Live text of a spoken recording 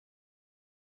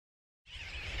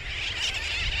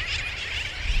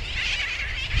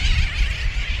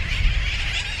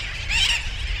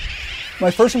My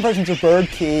first impressions of Bird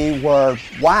Cay were,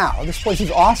 wow, this place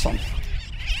is awesome.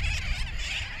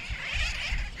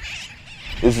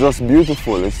 It's just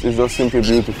beautiful. It's just simply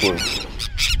beautiful.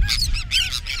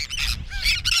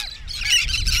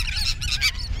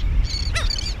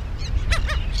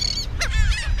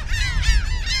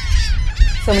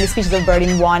 So many species of bird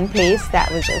in one place,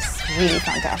 that was just really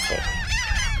fantastic.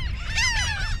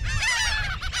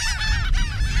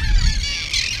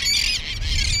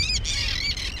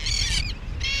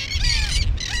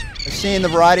 Seeing the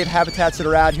variety of habitats that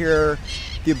are out here,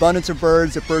 the abundance of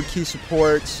birds that Bird Cay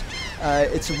supports,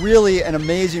 it's really an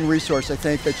amazing resource, I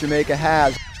think, that Jamaica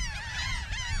has.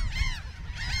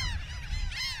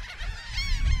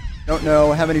 I don't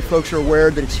know how many folks are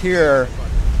aware that it's here,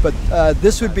 but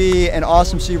this would be an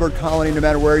awesome seabird colony no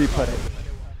matter where you put it.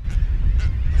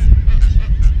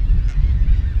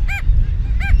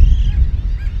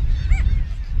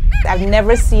 I've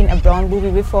never seen a brown booby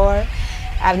before.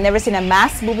 I've never seen a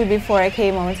masked booby before I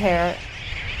came out here.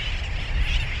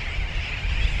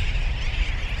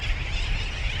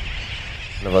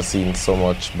 Never seen so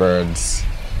much birds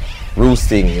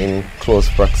roosting in close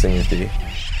proximity.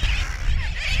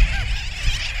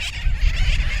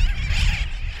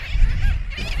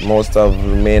 Most of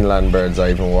the mainland birds are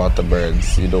even water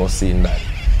birds. You don't see that.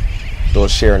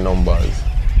 Those sheer numbers.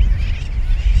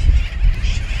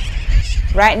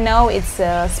 Right now it's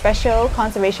a special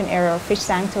conservation area of fish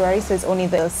sanctuary, so it's only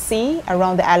the sea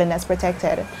around the island that's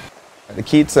protected. The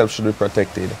key itself should be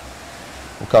protected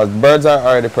because birds are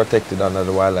already protected under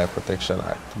the Wildlife Protection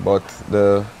Act, but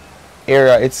the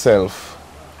area itself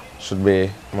should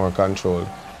be more controlled.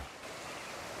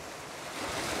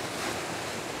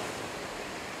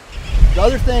 The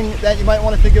other thing that you might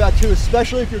want to think about too,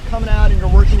 especially if you're coming out and you're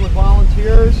working with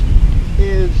volunteers,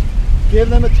 is give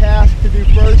them a task to do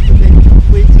first that they can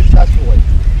complete successfully.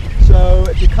 So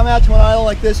if you come out to an island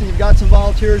like this and you've got some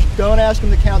volunteers, don't ask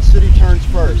them to count city turns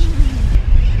first.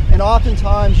 And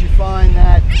oftentimes you find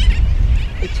that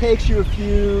it takes you a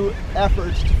few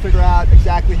efforts to figure out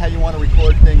exactly how you want to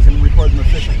record things and record them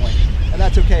efficiently. And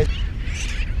that's okay.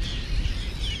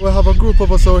 We have a group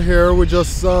of us out here. We've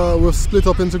split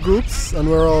up into groups and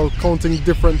we're all counting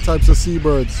different types of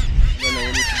seabirds.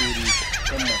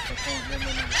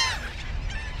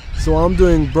 So I'm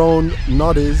doing brown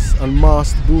noddies and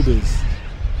masked boobies.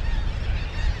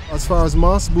 As far as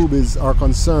masked boobies are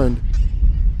concerned,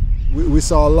 we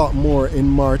saw a lot more in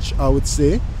March, I would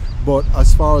say. But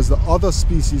as far as the other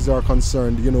species are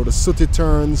concerned, you know, the sooty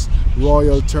terns,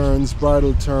 royal terns,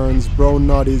 bridal terns, brown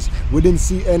noddies, we didn't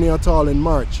see any at all in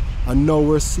March. And now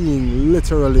we're seeing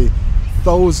literally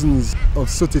thousands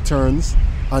of sooty terns.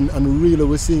 And really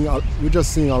we're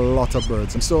just seeing a lot of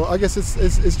birds. So I guess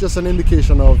it's just an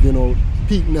indication of, you know,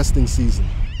 peak nesting season.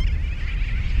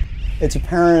 It's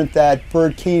apparent that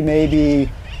Bird Cay may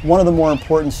be one of the more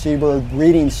important seabird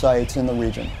breeding sites in the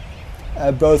region,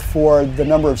 both for the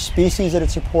number of species that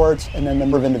it supports and the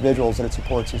number of individuals that it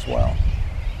supports as well.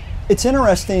 It's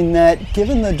interesting that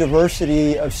given the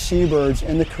diversity of seabirds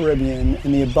in the Caribbean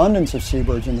and the abundance of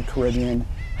seabirds in the Caribbean,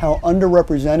 how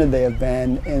underrepresented they have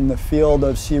been in the field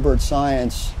of seabird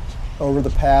science over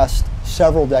the past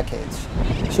several decades.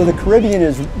 So the Caribbean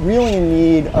is really in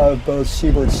need of both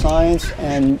seabird science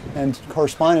and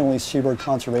correspondingly seabird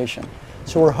conservation.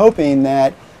 So we're hoping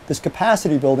that this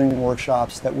capacity building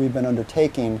workshops that we've been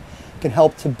undertaking can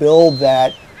help to build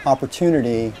that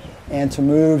opportunity and to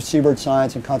move seabird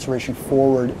science and conservation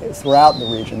forward throughout the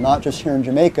region, not just here in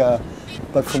Jamaica,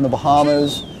 but from the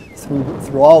Bahamas,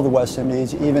 through all the West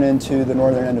Indies, even into the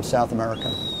northern end of South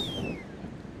America.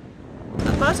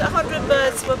 About 100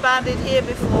 birds were banded here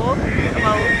before,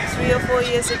 about 3 or 4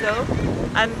 years ago,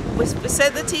 and we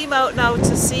sent the team out now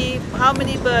to see how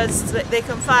many birds that they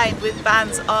can find with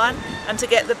bands on and to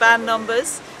get the band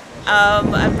numbers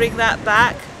and bring that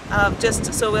back,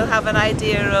 just so we'll have an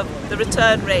idea of the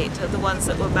return rate of the ones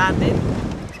that were banded.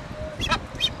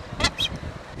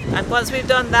 And once we've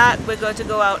done that, we're going to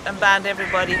go out and band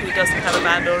everybody who doesn't have a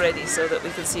band already so that we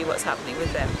can see what's happening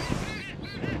with them.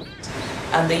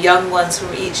 And the young ones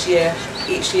from each year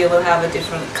will have a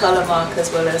different colour mark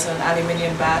as well as an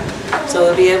aluminium band. So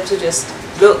we'll be able to just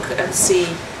look and see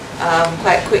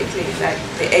quite quickly like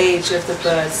the age of the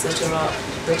birds that are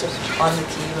on the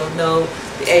quay. We'll know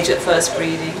the age at first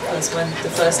breeding, because when the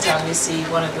first time we see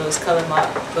one of those colour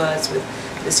marked birds,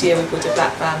 this year we put a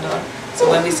black band on. So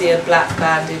when we see a black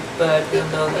banded bird, we'll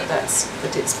know that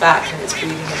it's back and it's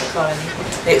breeding in the colony.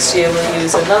 Next year we'll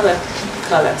use another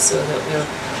colour so that we'll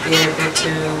be able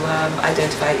to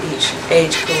identify each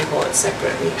age cohort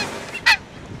separately.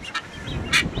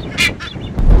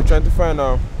 We're trying to find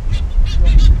a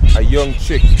young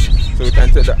chick. So So we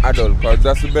can take the adult, because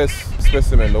that's the best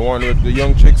specimen, the one with the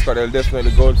young chicks, because they'll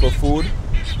definitely go out for food.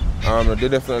 They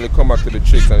definitely come back to the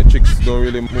chicks, and the chicks don't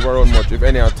really move around much, if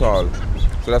any at all.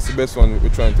 So that's the best one we're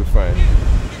trying to find.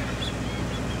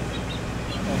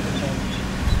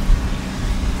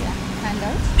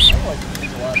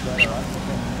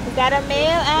 Is that a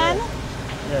male, Anne?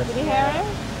 Yes. Did you hear him?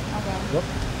 Okay. Yep.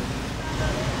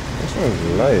 This one's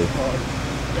live.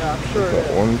 Yeah, I'm sure.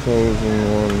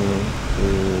 1,001.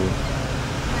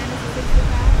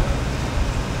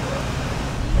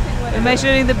 We're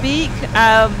measuring the beak,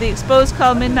 the exposed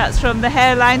culmin, that's from the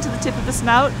hairline to the tip of the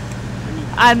snout.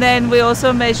 And then we're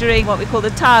also measuring what we call the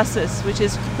tarsus, which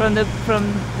is from the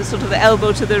sort of the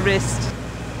elbow to the wrist.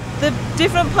 The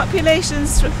different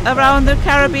populations around the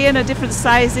Caribbean are different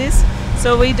sizes,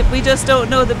 so we just don't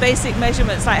know the basic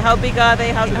measurements, like how big are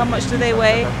they, how much do they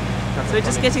weigh. So we're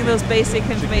just getting those basic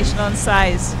information on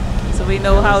size, so we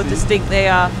know how distinct they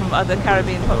are from other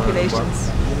Caribbean populations.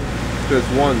 There's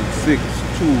 16270-006.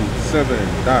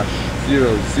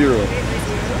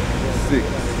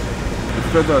 The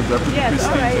feathers are pretty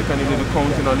pristine, right. So can you do the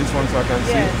counting on this one so I can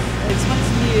see? This one's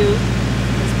new,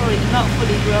 it's probably not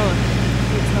fully grown.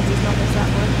 It's not as long as that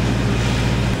one.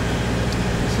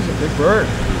 This is a big bird.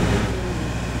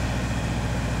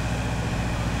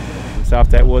 So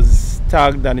after it was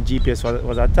tagged and the GPS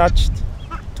was attached,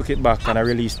 took it back and I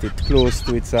released it close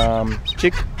to its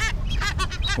chick,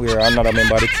 where another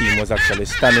member of the team was actually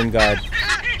standing guard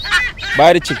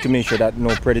by the chick to make sure that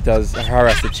no predators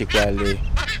harassed the chick while the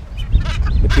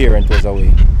parent was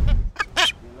away.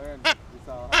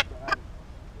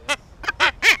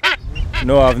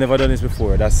 No, I've never done this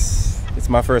before. It's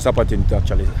my first opportunity to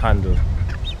actually handle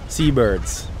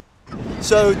seabirds.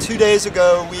 So 2 days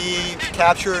ago we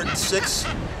captured 6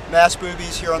 mass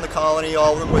boobies here on the colony,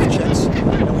 all of them with chicks,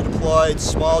 and we deployed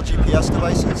small GPS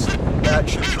devices that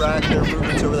should track their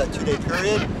movements over that 2-day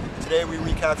period. Today we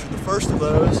recaptured the first of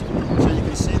those, so you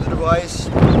can see the device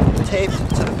taped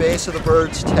to the base of the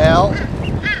bird's tail.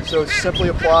 So it's simply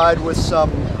applied with some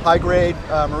high-grade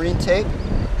marine tape,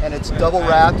 and it's double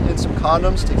wrapped in some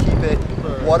condoms to keep it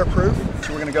waterproof.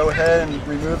 So we're going to go ahead and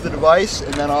remove the device,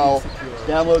 and then I'll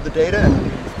download the data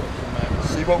and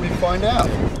see what we find out.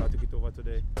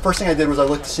 First thing I did was I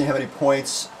looked to see how many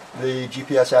points the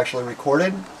GPS actually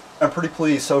recorded. I'm pretty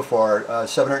pleased so far.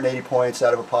 780 points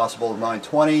out of a possible of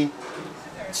 920.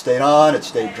 It stayed on, it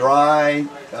stayed dry.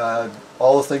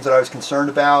 All the things that I was concerned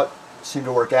about seemed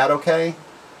to work out okay.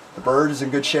 The bird is in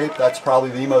good shape. That's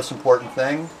probably the most important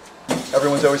thing.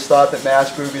 Everyone's always thought that mass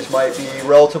boobies might be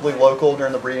relatively local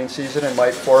during the breeding season and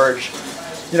might forage,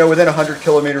 within 100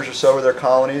 kilometers or so of their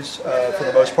colonies for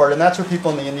the most part. And that's what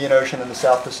people in the Indian Ocean and the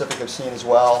South Pacific have seen as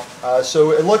well.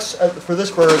 So it looks, for this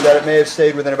bird, that it may have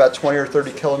stayed within about 20 or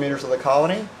 30 kilometers of the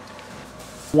colony.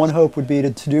 One hope would be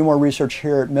to do more research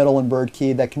here at Middle and Bird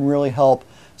Cay that can really help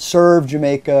serve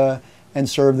Jamaica and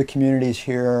serve the communities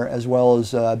here, as well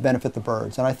as benefit the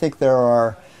birds. And I think there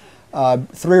are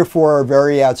 3 or 4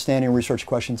 very outstanding research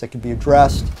questions that can be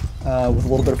addressed with a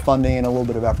little bit of funding and a little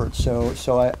bit of effort. So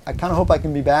I kind of hope I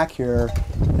can be back here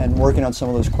and working on some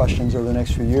of those questions over the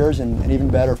next few years, and even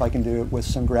better if I can do it with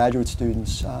some graduate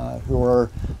students who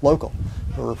are local,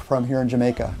 who are from here in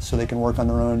Jamaica, so they can work on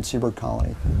their own seabird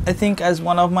colony. I think as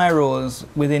one of my roles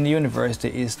within the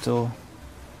university is to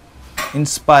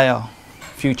inspire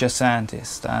future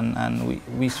scientists, and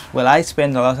I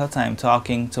spend a lot of time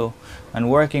talking to and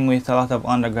working with a lot of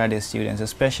undergraduate students,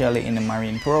 especially in the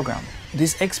marine program.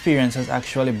 This experience has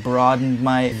actually broadened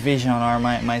my vision or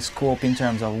my scope in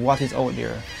terms of what is out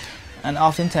there. And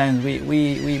oftentimes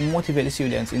we motivate the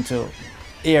students into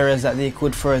areas that they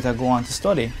could further go on to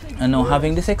study. And now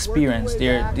having this experience,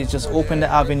 they just opened the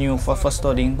avenue for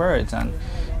studying birds. And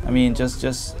I mean, just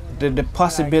the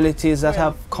possibilities that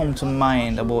have come to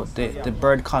mind about the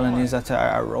bird colonies that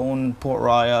are around Port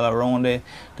Royal, around the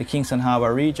Kingston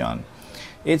Harbour region.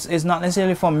 It's not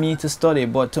necessarily for me to study,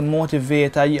 but to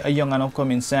motivate a young and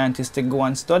upcoming scientist to go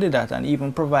and study that and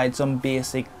even provide some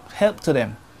basic help to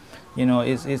them.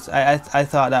 I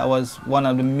thought that was one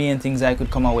of the main things I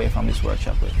could come away from this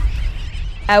workshop with.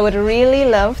 I would really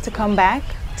love to come back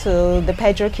to the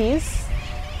Pedro Keys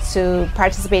to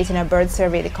participate in a bird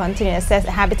survey to continue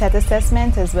habitat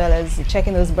assessment, as well as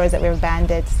checking those birds that we've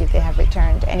banded to see if they have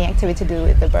returned, any activity to do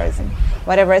with the birds, and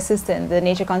whatever assistance the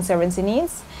Nature Conservancy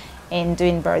needs in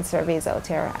doing bird surveys out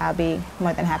here, I'll be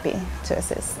more than happy to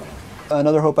assist.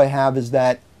 Another hope I have is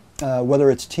that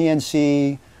whether it's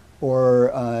TNC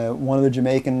or one of the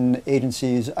Jamaican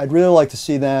agencies, I'd really like to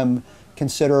see them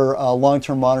consider a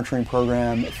long-term monitoring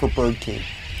program for Bird Cay.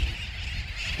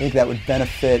 I think that would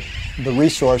benefit the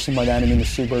resource, and by that I mean the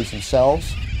seabirds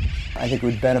themselves. I think it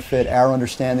would benefit our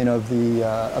understanding of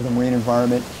the marine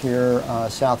environment here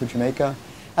south of Jamaica.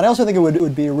 And I also think it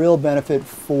would be a real benefit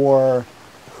for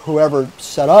whoever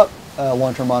set up a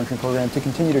long-term monitoring program to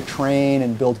continue to train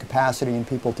and build capacity in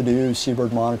people to do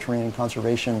seabird monitoring and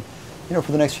conservation, you know,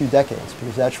 for the next few decades,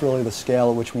 because that's really the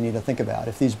scale at which we need to think about.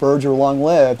 If these birds are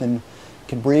long-lived and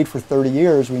can breed for 30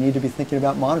 years, we need to be thinking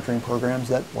about monitoring programs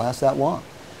that last that long,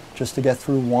 just to get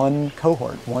through one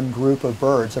cohort, one group of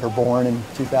birds that are born in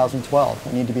 2012.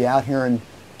 We need to be out here in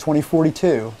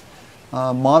 2042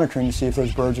 monitoring to see if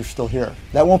those birds are still here.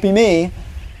 That won't be me,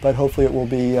 but hopefully it will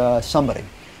be somebody.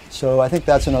 So I think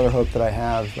that's another hope that I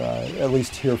have, at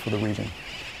least here for the region.